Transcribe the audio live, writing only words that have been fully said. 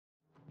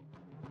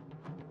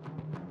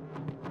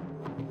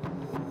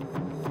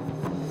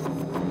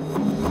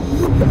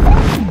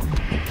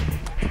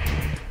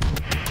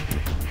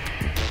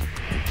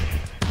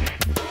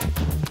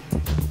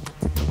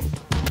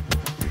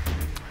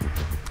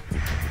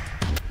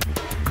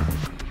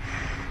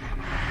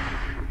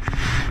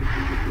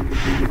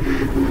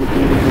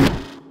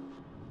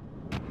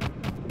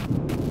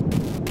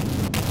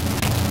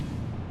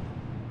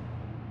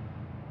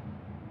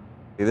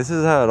This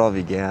is how it all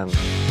began.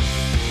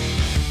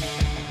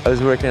 I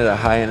was working at a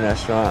high-end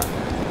restaurant,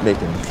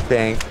 making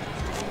bank.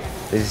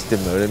 They just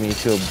demoted me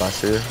to a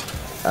busser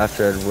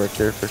after I'd worked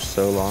there for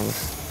so long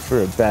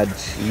for a bad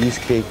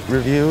cheesecake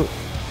review.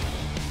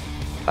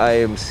 I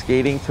am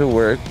skating to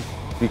work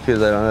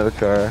because I don't have a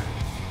car.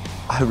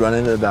 I run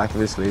into the back of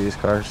this lady's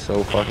car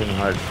so fucking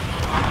hard.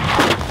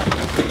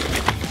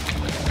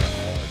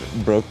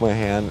 Broke my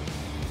hand,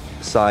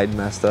 side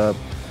messed up,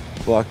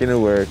 walking to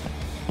work,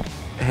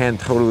 hand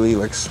totally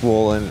like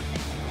swollen.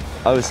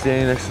 I was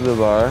standing next to the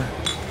bar,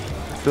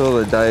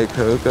 filled a Diet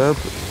Coke up,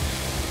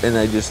 and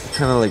I just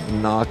kind of like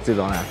knocked it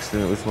on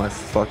accident with my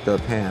fucked up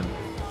hand.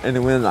 And it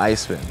went in the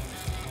ice bin.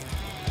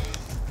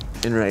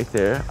 And right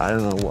there, I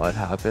don't know what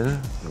happened.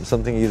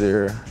 Something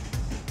either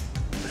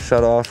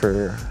shut off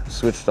or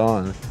switched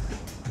on.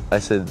 I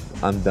said,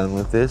 I'm done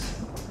with this.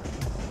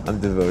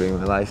 I'm devoting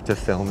my life to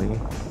filming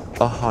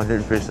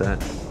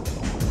 100%.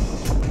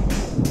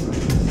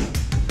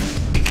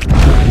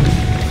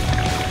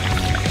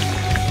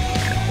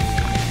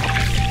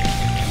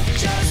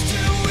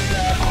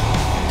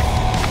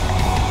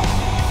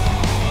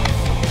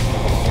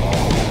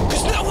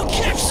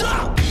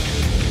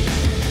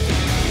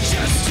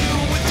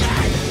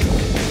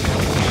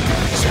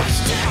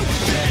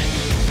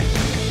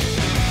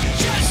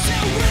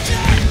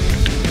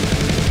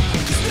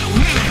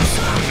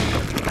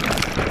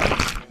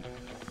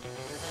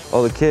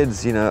 All the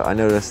kids, you know, I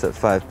noticed at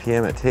 5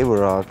 p.m. at Table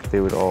Rock,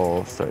 they would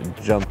all start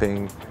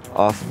jumping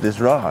off of this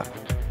rock.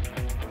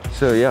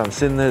 So yeah, I'm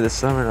sitting there this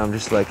summer and I'm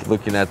just like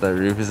looking at that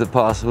roof. Is it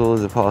possible?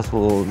 Is it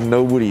possible?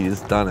 Nobody has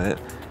done it.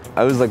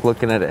 I was like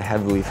looking at it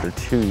heavily for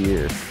 2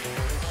 years.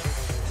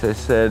 So I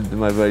said to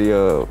my buddy,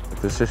 oh,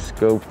 let's just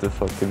scope the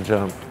fucking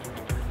jump.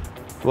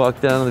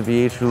 Walk down to the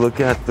beach, we look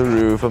at the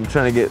roof. I'm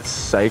trying to get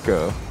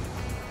psycho.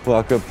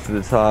 Walk up to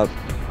the top,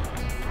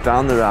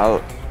 found the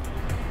route,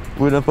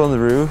 went up on the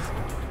roof.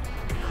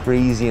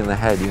 Crazy in the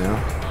head, you know?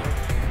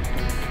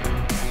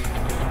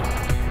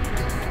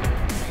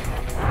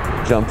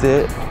 Jumped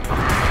it.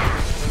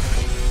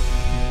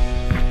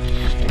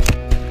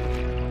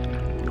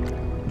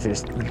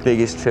 Just the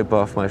biggest chip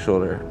off my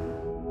shoulder.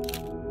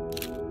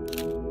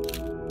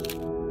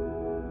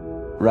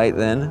 Right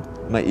then,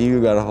 my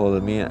ego got a hold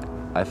of me.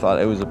 I thought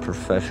I was a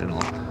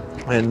professional.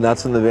 And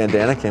that's when the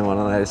bandana came on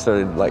and I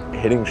started like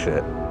hitting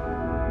shit.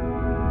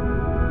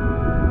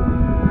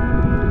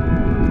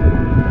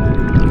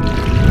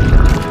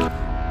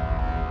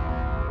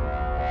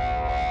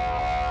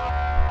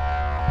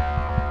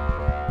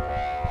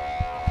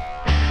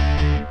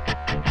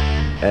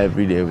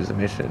 Every day was a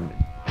mission.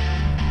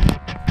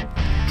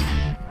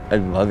 I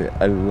love it.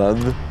 I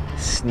love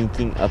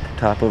sneaking up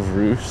top of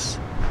roofs,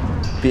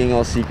 being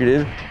all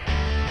secretive.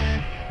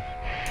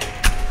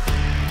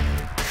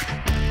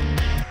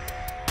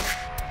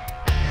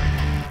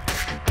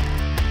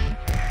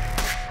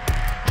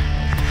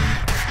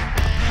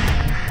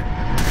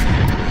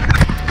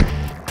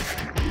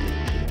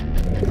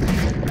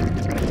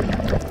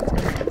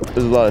 There's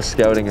a lot of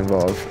scouting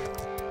involved.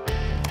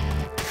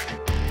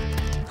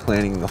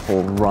 Planning the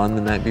whole run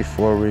the night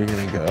before, where you're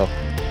gonna go.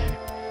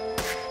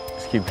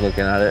 Just keep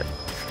looking at it.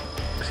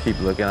 Just keep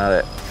looking at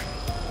it.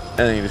 And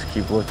then you just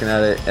keep looking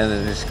at it and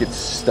then it just gets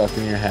stuck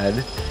in your head.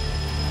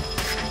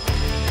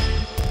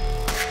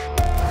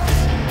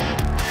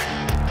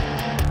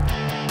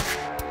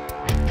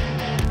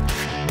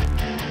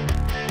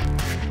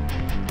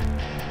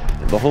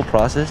 The whole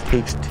process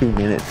takes 2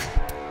 minutes.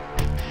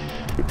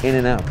 You're in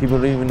and out. People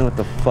don't even know what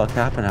the fuck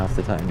happened half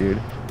the time,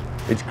 dude.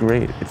 It's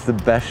great. It's the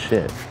best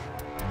shit.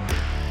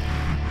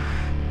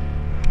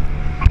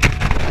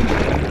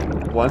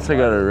 Once I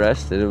got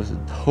arrested, it was a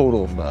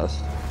total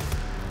bust.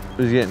 I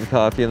was getting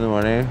coffee in the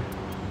morning.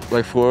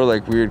 Like 4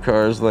 like weird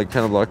cars like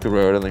kind of blocked the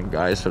road and then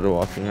guys started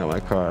walking out my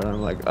car and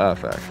I'm like, oh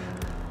fuck.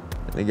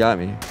 And they got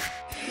me.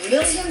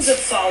 Millions of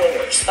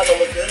followers of a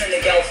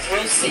Laguna-Niguel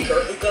thrill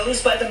seeker who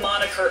goes by the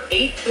moniker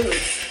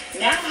 8Booth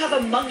now have a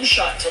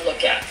mugshot to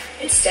look at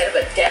instead of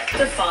a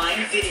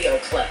death-defying video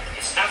clip.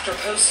 After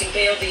posting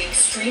bail, the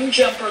extreme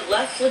jumper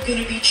left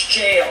Laguna Beach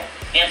jail.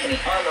 Anthony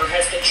Armour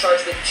has been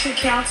charged with 2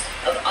 counts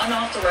of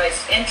unauthorized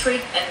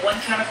entry and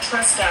 1 count of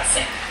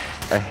trespassing.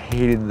 I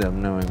hated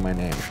them knowing my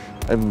name.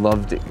 I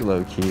loved it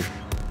low-key. Is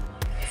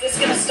this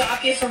going to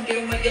stop you from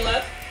doing what you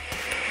love?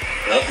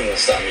 Nothing will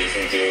stop me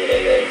from doing what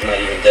I love, not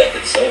even death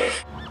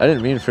itself. I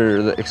didn't mean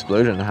for the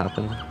explosion to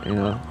happen, you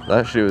know?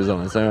 That shit was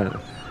on its own.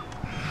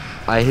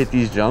 I hit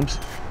these jumps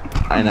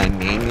and I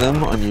named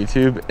them on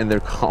YouTube and they're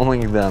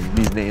calling them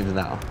these names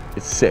now.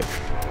 It's sick.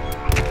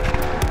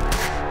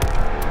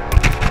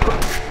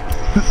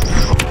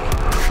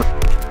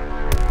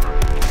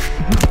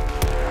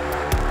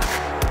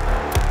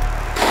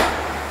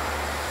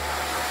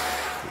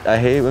 I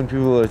hate when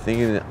people are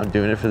thinking that I'm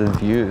doing it for the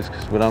views,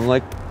 because when I'm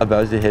like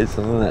about to hit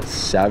something that's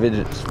savage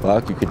as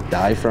fuck, you could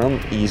die from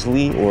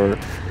easily or,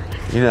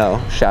 you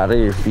know, shatter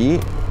your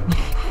feet.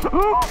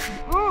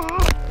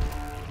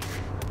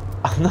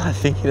 I'm not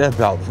thinking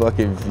about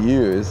fucking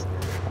views.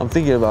 I'm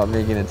thinking about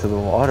making it to the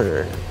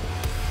water.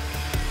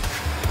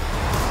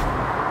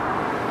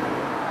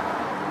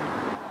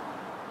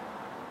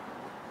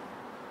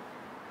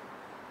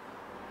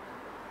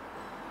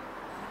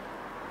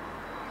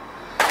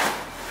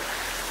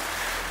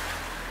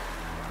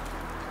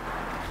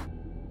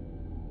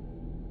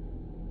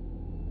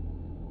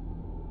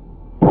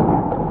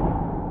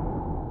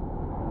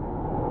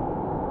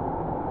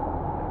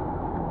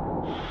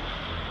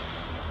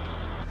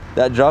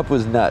 That drop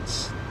was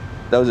nuts.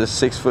 That was a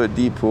 6-foot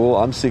deep pool.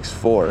 I'm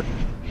 6'4".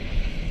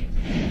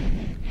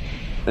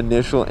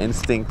 Initial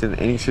instinct in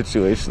any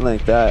situation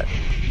like that,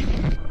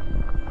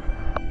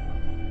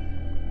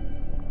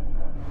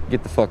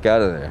 get the fuck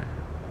out of there.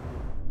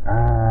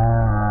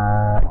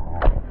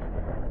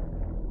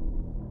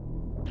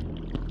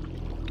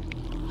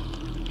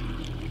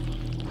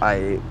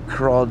 I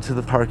crawled to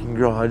the parking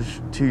garage.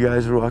 2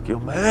 guys were walking.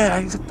 I'm like, hey,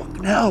 I need some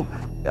fucking help.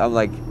 I'm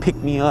like, pick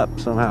me up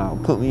somehow.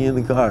 Put me in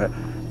the car.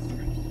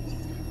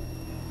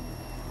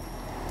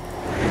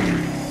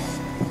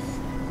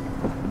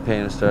 The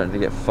pain was starting to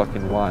get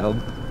fucking wild.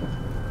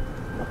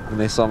 When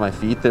they saw my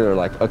feet, they were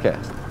like, okay,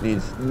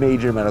 needs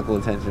major medical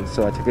attention.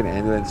 So I took an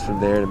ambulance from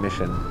there to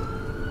Mission.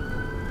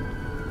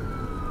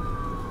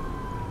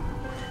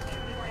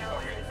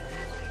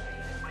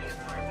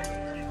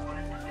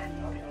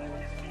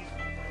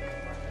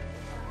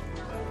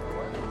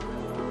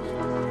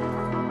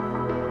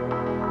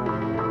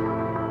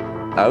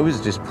 I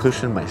was just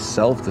pushing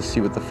myself to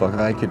see what the fuck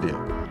I could do.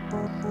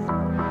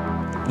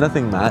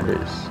 Nothing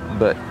matters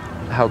but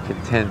how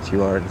content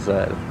you are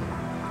inside.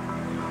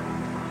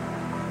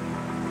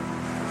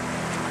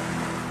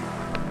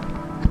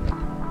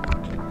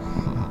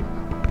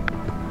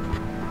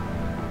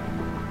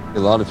 A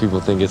lot of people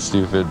think it's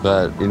stupid,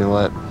 but you know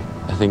what?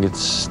 I think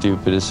it's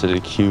stupid to sit in a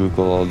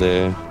cubicle all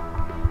day.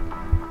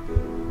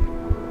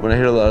 When I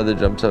hit a lot of the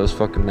jumps, I was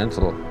fucking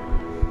mental.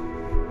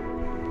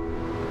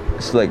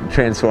 It's like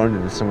transformed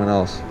into someone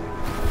else.